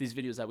these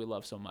videos that we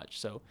love so much.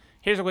 So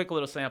here's a quick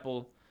little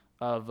sample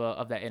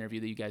of that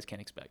interview that you guys can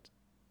expect.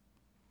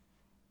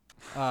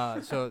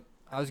 So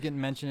I was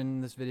getting mentioned in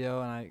this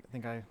video, and I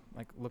think I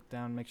looked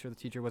down, make sure the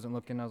teacher wasn't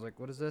looking. I was like,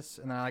 "What is this?"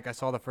 And then I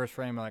saw the first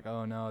frame. I'm like,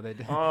 "Oh no, they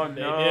did." Oh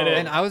no, they did it.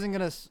 And I was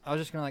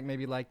just gonna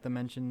maybe like the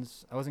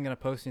mentions. I wasn't gonna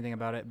post anything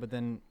about it. But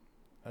then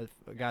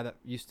a guy that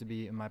used to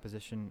be in my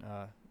position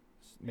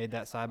made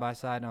that side by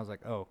side, and I was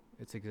like, oh,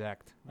 it's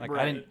exact. Like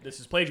Right. This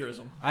is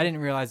plagiarism. I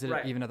didn't realize it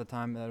Right. even at the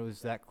time that it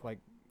was that like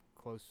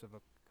close of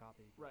a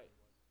copy. Right.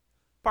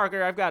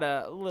 Parker, I've got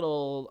a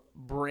little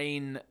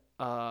brain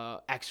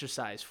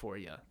exercise for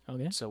you,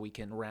 Okay. so we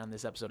can round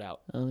this episode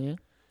out. Oh yeah.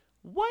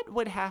 What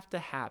would have to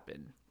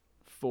happen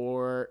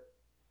for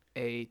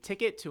a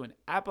ticket to an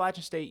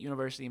Appalachian State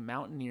University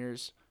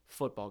Mountaineers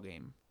football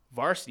game,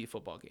 varsity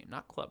football game,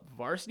 not club,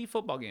 varsity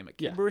football game at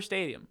Kid Brewer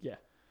Stadium? Yeah.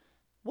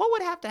 What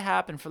would have to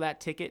happen for that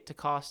ticket to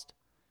cost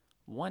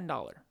 $1?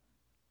 Dollar.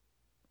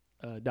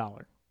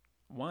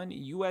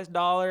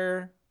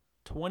 $1,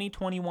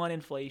 2021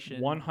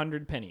 inflation.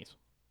 100 pennies.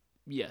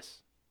 Yes.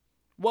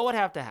 What would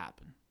have to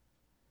happen?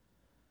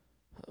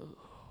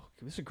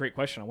 This is a great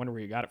question. I wonder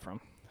where you got it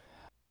from.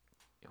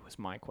 It was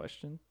my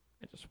question.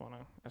 I just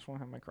wanna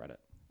have my credit.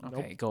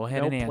 Okay, go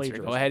ahead and answer.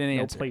 Go ahead and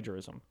answer. No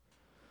plagiarism.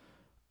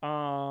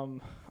 A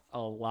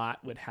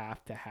lot would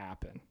have to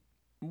happen.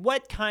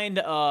 What kind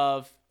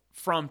of,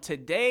 from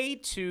today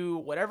to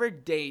whatever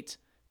date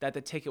that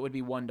the ticket would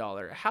be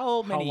 $1,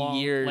 how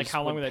many years? Like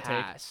how long would that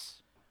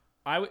pass?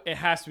 take? It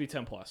has to be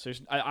 10 plus.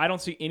 I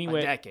don't see any way.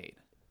 A decade.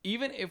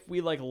 Even if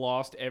we like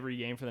lost every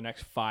game for the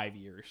next 5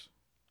 years,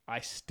 I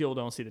still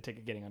don't see the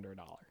ticket getting under $1.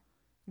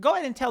 Go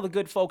ahead and tell the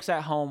good folks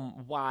at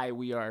home why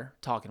we are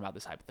talking about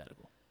this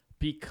hypothetical.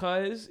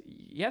 Because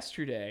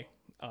yesterday,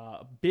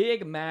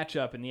 big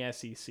matchup in the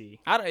SEC.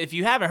 If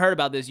you haven't heard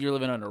about this, you're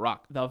living under a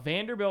rock. The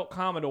Vanderbilt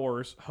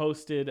Commodores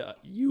hosted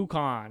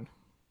UConn.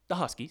 The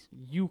Huskies.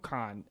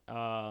 UConn.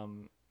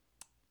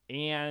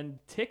 And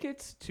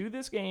tickets to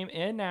this game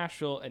in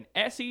Nashville, an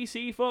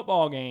SEC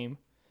football game,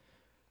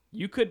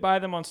 you could buy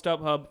them on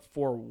StubHub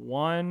for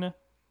 $1.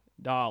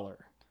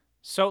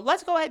 So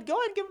let's go ahead and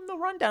give them the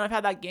rundown of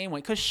how that game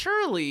went, because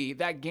surely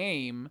that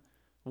game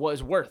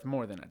was worth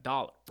more than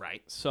 $1,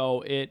 right?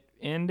 So it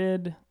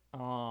ended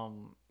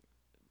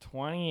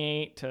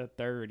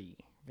 28-30.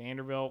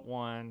 Vanderbilt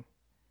won.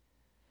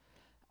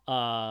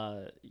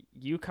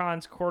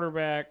 UConn's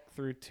quarterback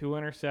threw 2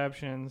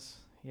 interceptions.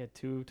 He had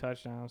 2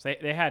 touchdowns.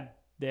 They had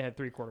 3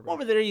 quarterbacks. What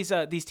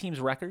were these teams'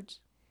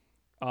 records?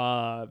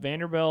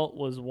 Vanderbilt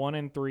was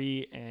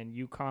 1-3 and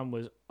UConn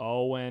was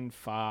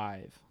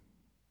 0-5.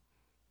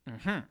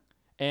 Mm-hmm.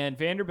 And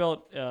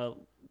Vanderbilt,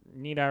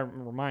 need I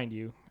remind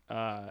you,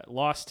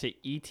 lost to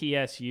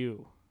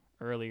ETSU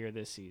earlier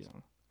this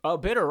season. A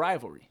bitter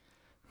rivalry.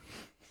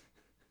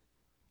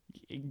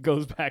 It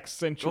goes back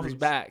centuries. Goes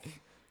back.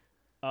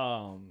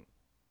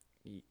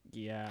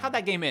 Yeah. How'd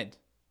that game end?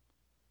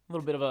 A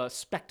little bit of a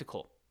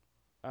spectacle.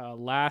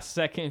 Last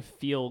second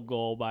field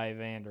goal by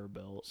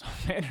Vanderbilt. So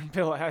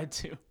Vanderbilt had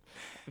to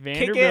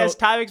Vanderbilt kick it as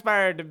time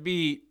expired to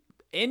be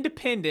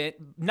independent,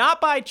 not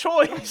by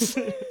choice.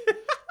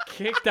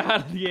 kicked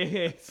out of the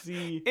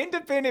AAC.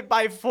 Independent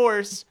by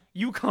force,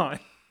 UConn.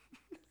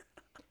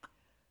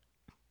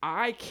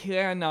 I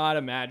cannot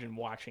imagine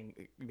watching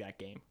that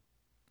game.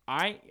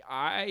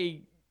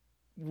 I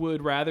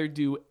would rather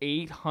do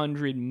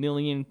 800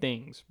 million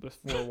things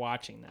before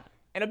watching that.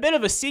 And a bit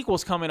of a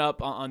sequel's coming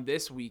up on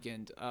this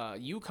weekend.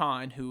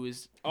 UConn, who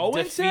is 0-6.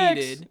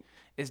 defeated,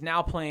 is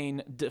now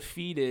playing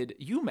defeated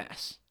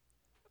UMass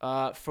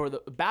for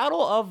the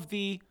battle of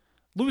the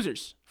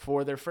losers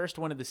for their first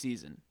win of the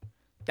season.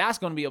 That's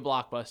going to be a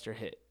blockbuster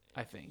hit,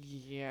 I think.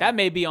 Yeah. That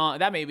may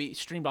be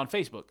streamed on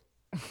Facebook.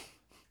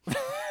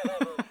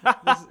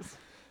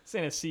 This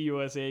ain't a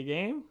CUSA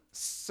game.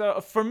 So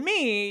for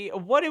me,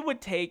 what it would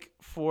take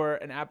for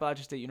an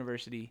Appalachian State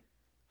University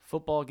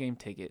football game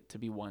ticket to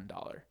be $1.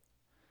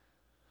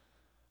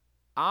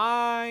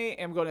 I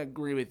am going to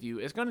agree with you.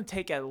 It's going to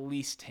take at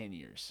least 10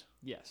 years.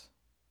 Yes.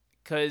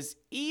 Because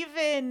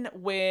even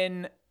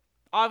when,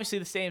 obviously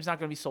the stadium's not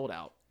going to be sold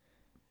out,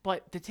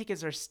 but the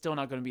tickets are still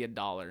not going to be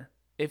 $1.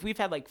 If we've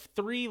had like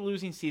 3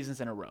 losing seasons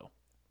in a row.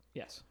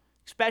 Yes.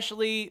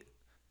 Especially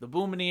the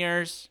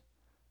Boomineers.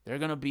 They're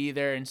going to be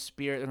there in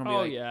spirit. They're going to be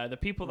like, yeah. The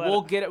people that...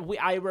 We'll get it.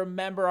 I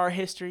remember our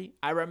history.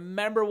 I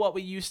remember what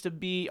we used to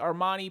be.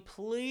 Armani,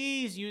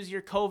 please use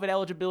your COVID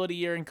eligibility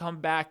year and come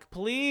back.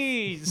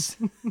 Please.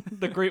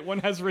 The great one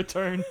has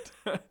returned.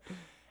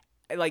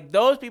 Like,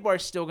 those people are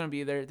still going to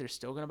be there. They're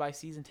still going to buy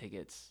season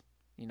tickets.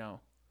 You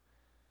know,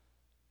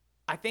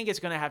 I think it's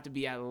going to have to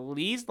be at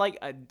least like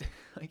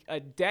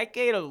a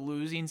decade of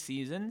losing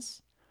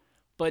seasons,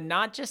 but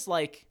not just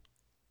like,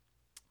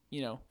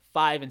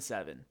 5 and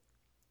 7.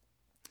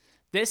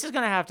 This is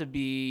going to have to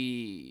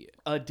be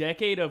a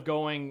decade of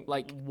going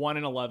like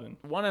 1-11.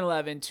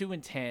 1-11,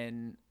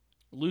 2-10.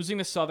 Losing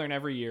to Southern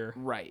every year.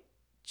 Right.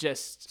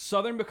 Just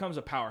Southern becomes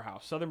a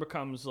powerhouse. Southern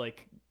becomes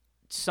like...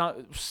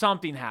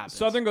 something happens.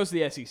 Southern goes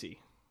to the SEC.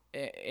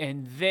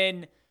 And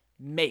then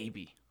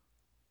maybe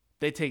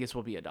the tickets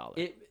will be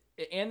 $1.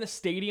 And the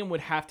stadium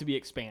would have to be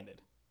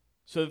expanded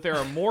so that there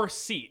are more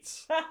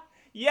seats.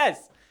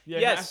 Yes.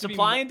 Yes.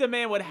 Supply and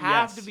demand would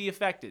have to be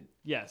affected.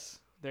 Yes.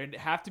 There'd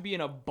have to be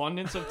an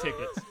abundance of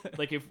tickets.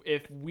 Like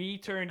if we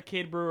turned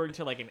Kid Brewer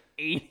into like an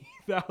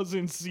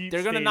 80,000 seat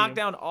They're going to knock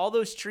down all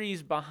those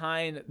trees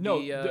behind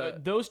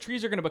those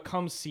trees are going to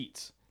become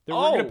seats. We're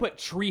going to put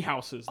tree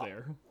houses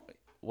there.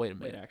 wait a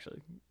minute. Wait,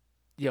 actually.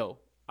 Yo,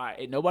 all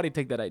right, nobody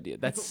take that idea.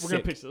 That's We're sick.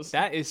 gonna pitch this.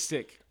 That is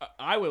sick.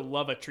 I would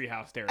love a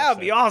treehouse terrace. That'd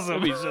be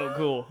awesome. That'd be so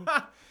cool.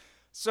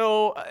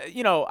 So,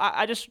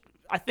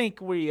 I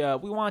think we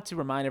want to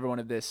remind everyone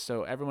of this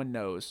so everyone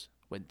knows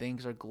when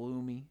things are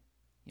gloomy,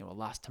 a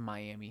loss to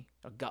Miami,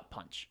 a gut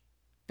punch,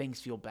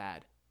 things feel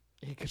bad.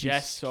 It could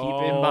Just be keep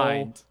in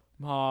mind,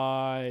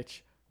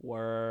 much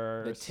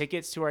worse. the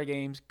tickets to our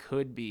games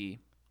could be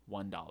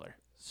 $1.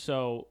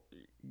 So,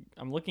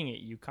 I'm looking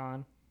at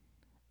UConn.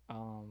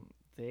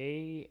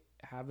 They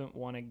haven't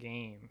won a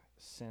game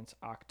since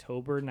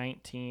October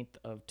 19th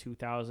of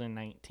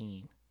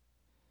 2019.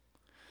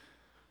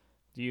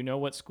 Do you know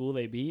what school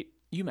they beat?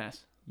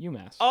 UMass.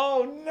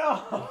 Oh,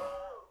 no.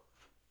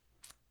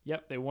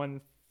 Yep, they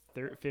won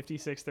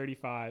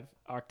 56-35,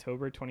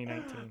 October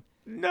 2019.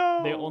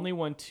 No. They only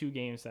won 2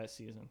 games that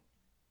season.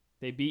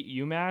 They beat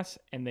UMass,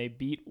 and they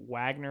beat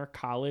Wagner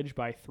College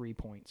by 3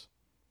 points.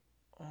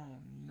 Oh,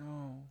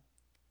 no.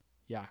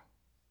 Yeah.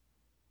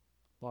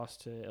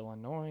 Lost to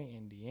Illinois,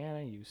 Indiana,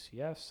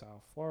 UCF,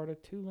 South Florida,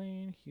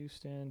 Tulane,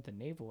 Houston, the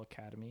Naval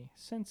Academy,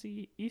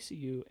 Cincy,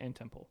 ECU, and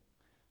Temple.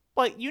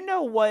 But you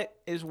know what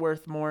is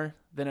worth more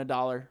than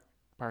 $1,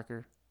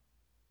 Parker?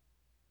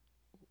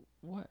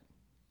 What?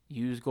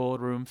 Use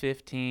Gold Room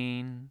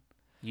 15.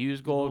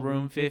 Use Gold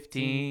Room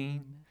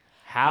 15.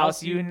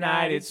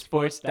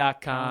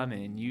 HouseUnitedSports.com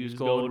and use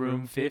Gold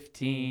Room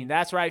 15.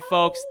 That's right,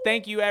 folks.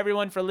 Thank you,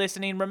 everyone, for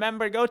listening.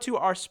 Remember, go to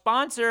our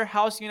sponsor,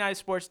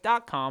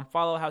 HouseUnitedSports.com.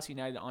 Follow House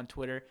United on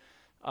Twitter.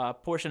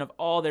 Portion of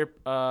all their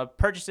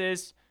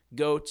purchases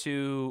go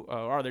to,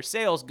 or their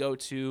sales go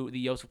to the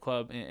Yosef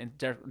Club and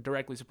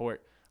directly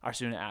support our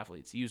student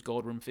athletes. Use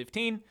Gold Room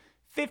 15.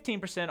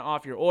 15%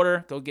 off your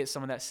order. Go get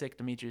some of that sick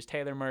Demetrius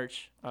Taylor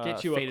merch.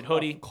 Get you faded a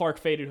hoodie. Clark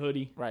faded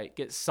hoodie. Right,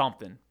 get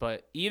something.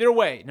 But either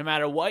way, no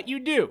matter what you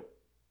do,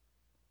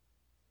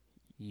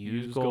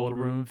 use Gold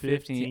Room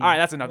 15. All right,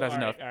 that's enough. All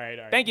right.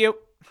 Thank you.